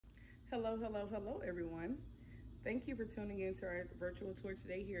Hello, hello, hello, everyone. Thank you for tuning in to our virtual tour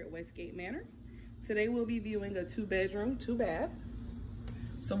today here at Westgate Manor. Today we'll be viewing a 2-bedroom, 2-bath.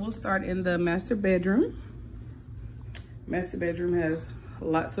 So we'll start in the master bedroom. Master bedroom has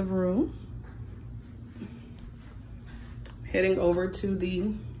lots of room. Heading over to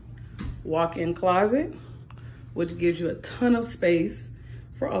the walk-in closet, which gives you a ton of space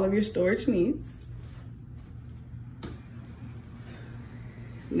for all of your storage needs.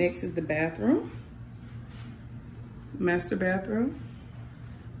 Next is the bathroom, master bathroom.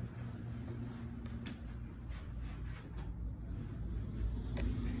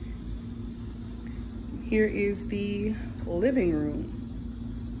 Here is the living room.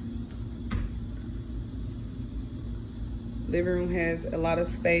 Living room has a lot of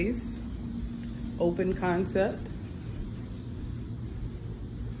space, open concept.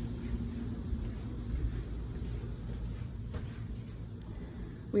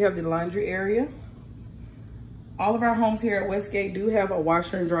 We have the laundry area. All of our homes here at Westgate do have a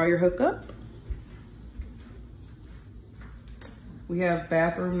washer and dryer hookup. We have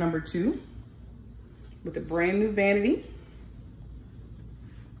bathroom number 2 with a brand new vanity.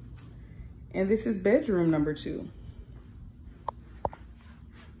 And this is bedroom number 2.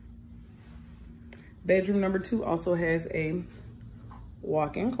 Bedroom number 2 also has a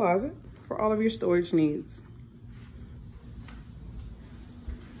walk-in closet for all of your storage needs.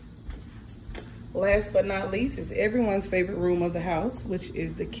 Last but not least is everyone's favorite room of the house, which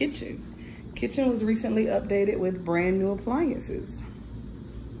is the kitchen. Kitchen was recently updated with brand new appliances.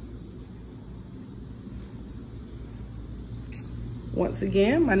 Once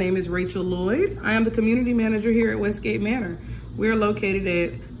again, my name is Rachel Lloyd. I am the community manager here at Westgate Manor. We are located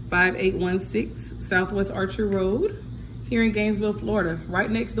at 5816 Southwest Archer Road here in Gainesville, Florida, right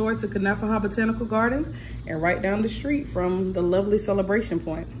next door to Kanapaha Botanical Gardens and right down the street from the lovely Celebration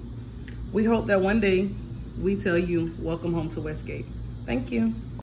Pointe. We hope that one day we tell you, welcome home to Westgate. Thank you.